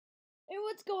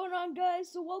What's going on, guys?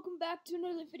 So welcome back to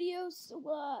another video. So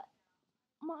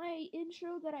my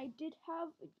intro that I did have,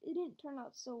 it didn't turn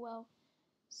out so well,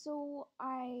 so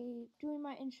I'm doing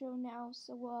my intro now.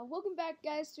 So welcome back,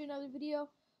 guys, to another video.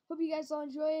 Hope you guys all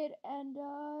enjoy it, and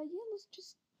yeah, let's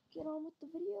just get on with the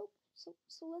video. So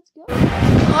let's go.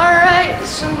 Alright,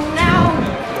 so now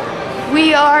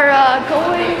we are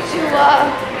going to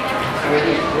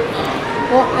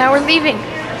well, now we're leaving.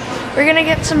 We're gonna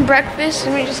get some breakfast,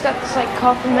 and we just got this like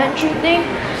complimentary thing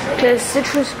to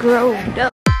Citrus Grove.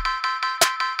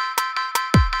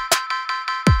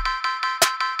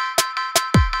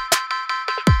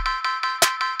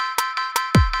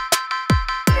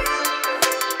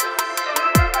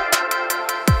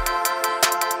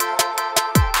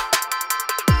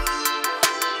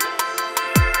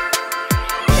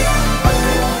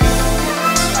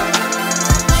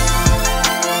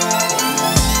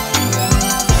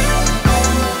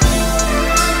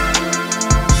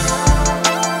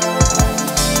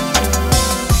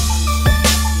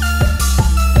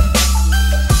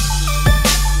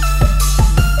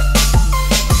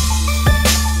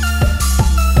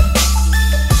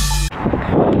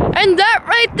 And that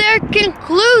right there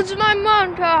concludes my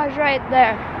montage right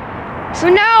there. So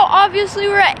now, obviously,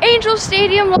 we're at Angel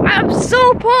Stadium. I'm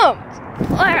so pumped.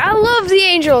 Like, I love the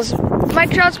Angels. Mike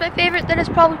Trout's my favorite. Then it's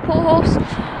probably Pujols.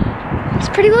 It's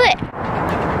pretty lit.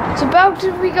 It's about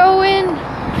to go in.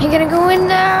 Are you gonna go in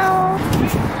now?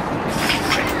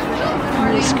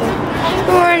 Let's go.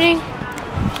 Good morning.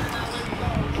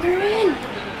 We're in.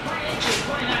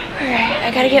 Alright,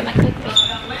 I gotta get my clickbait.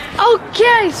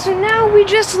 Okay, so now we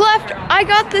just left. I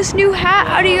got this new hat.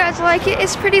 How do you guys like it?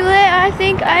 It's pretty lit, I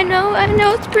think. I know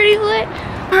it's pretty lit.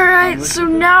 Alright, so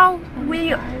now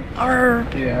we are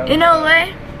in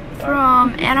LA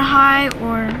from Anaheim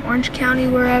or Orange County,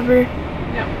 wherever.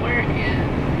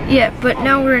 Yeah, but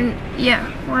now we're in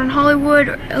Hollywood,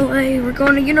 LA. We're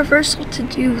going to Universal to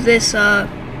do this, what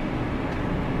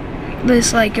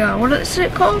is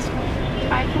it called?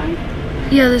 iFly?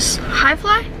 Yeah, this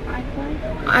iFly?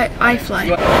 iFly.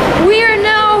 We are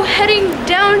now heading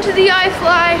down to the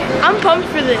iFly. I'm pumped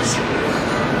for this.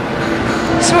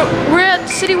 So we're at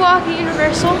City Walk at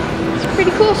Universal. It's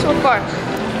pretty cool so far.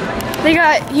 They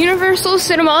got Universal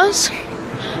Cinemas.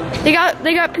 They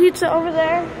got pizza over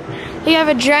there. They have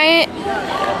a giant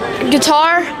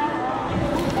guitar.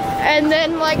 And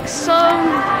then like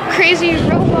some crazy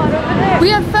robot over there. We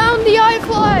have found the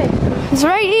iFly. It's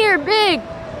right here, big.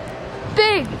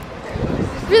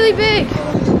 Really big.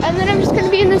 And then I'm just gonna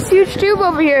be in this huge tube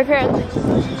over here apparently.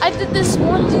 I did this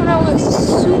once when I was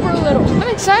super little. I'm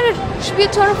excited. Should be a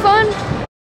ton of fun.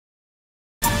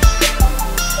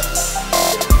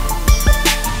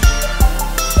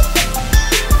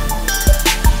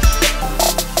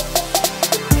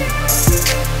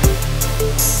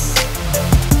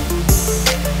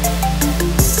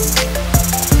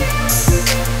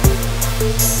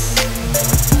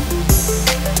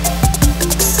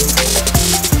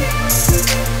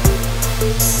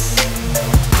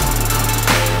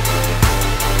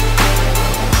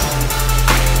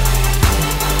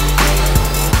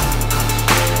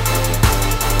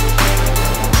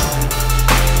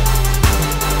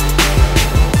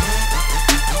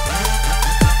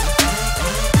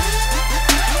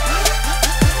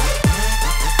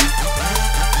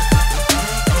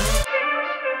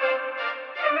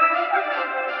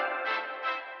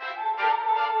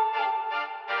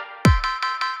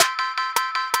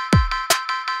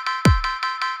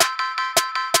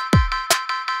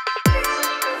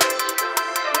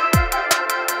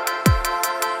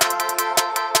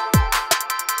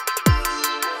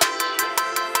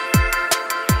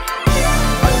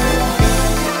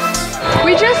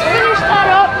 We just finished that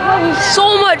up. That was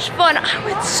so much fun. I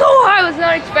went so high. I was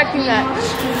not expecting that.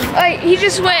 Like, he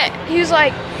was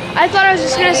like, I thought I was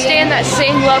just gonna stay in that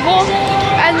same level,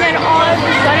 and then all of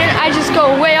a sudden I just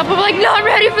go way up. I'm like, not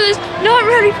ready for this, not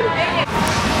ready for this.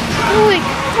 Holy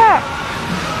crap.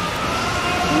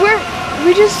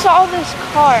 We just saw this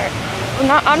car.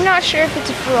 I'm not sure if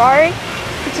it's a Ferrari,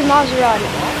 it's a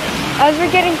Maserati. As we're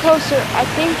getting closer, I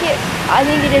think it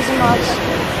is a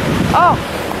Maserati. Oh.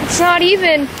 It's not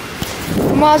even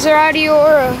a Maserati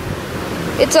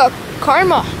it's a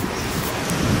Karma.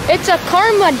 It's a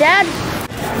Karma, Dad.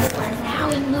 We're now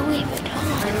in Louis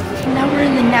Vuitton. Now we're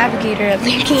in the Navigator at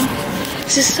Lincoln.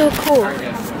 This is so cool.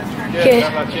 Okay.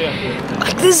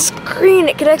 Like this screen,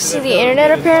 it connects to the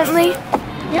internet apparently.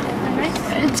 Yep.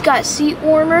 It's got seat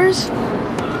warmers.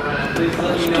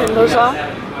 Turn those off.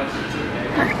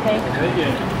 Okay.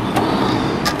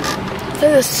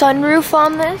 There's a sunroof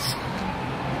on this.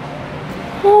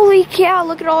 Holy cow,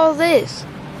 look at all this.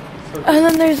 And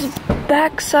then there's a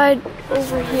backside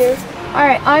over here. All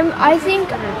right, I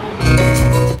think.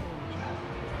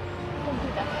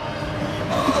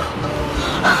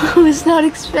 I was not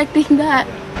expecting that.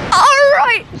 All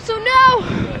right, so now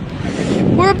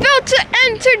we're about to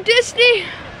enter Disney.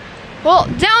 Well,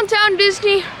 downtown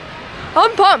Disney.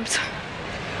 I'm pumped.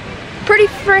 Pretty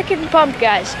freaking pumped,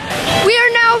 guys. We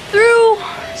are now through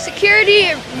security.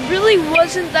 It really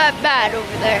wasn't that bad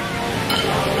over there.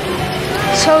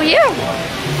 So yeah,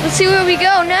 let's see where we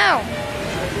go now.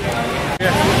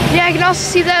 Yeah, I can also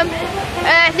see them. And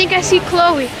I think I see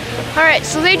Chloe. All right,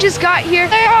 so they just got here.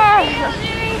 They are.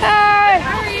 Hi.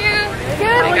 How are you?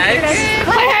 Good. Hi, guys.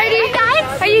 Hi, Heidi. Hi,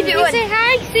 guys. How you doing? Say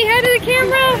hi. Say hi to the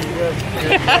camera.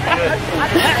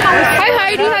 Hi,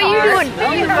 Heidi. How you doing?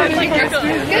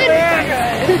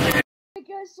 Good. Hey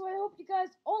guys, so I hope you guys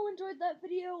all enjoyed that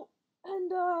video,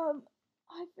 and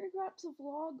I forgot to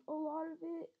vlog a lot of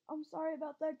it. I'm sorry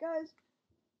about that, guys.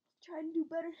 Try to do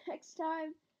better next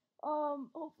time.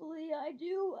 Hopefully I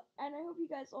do, and I hope you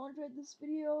guys all enjoyed this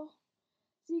video.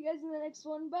 See you guys in the next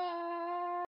one. Bye.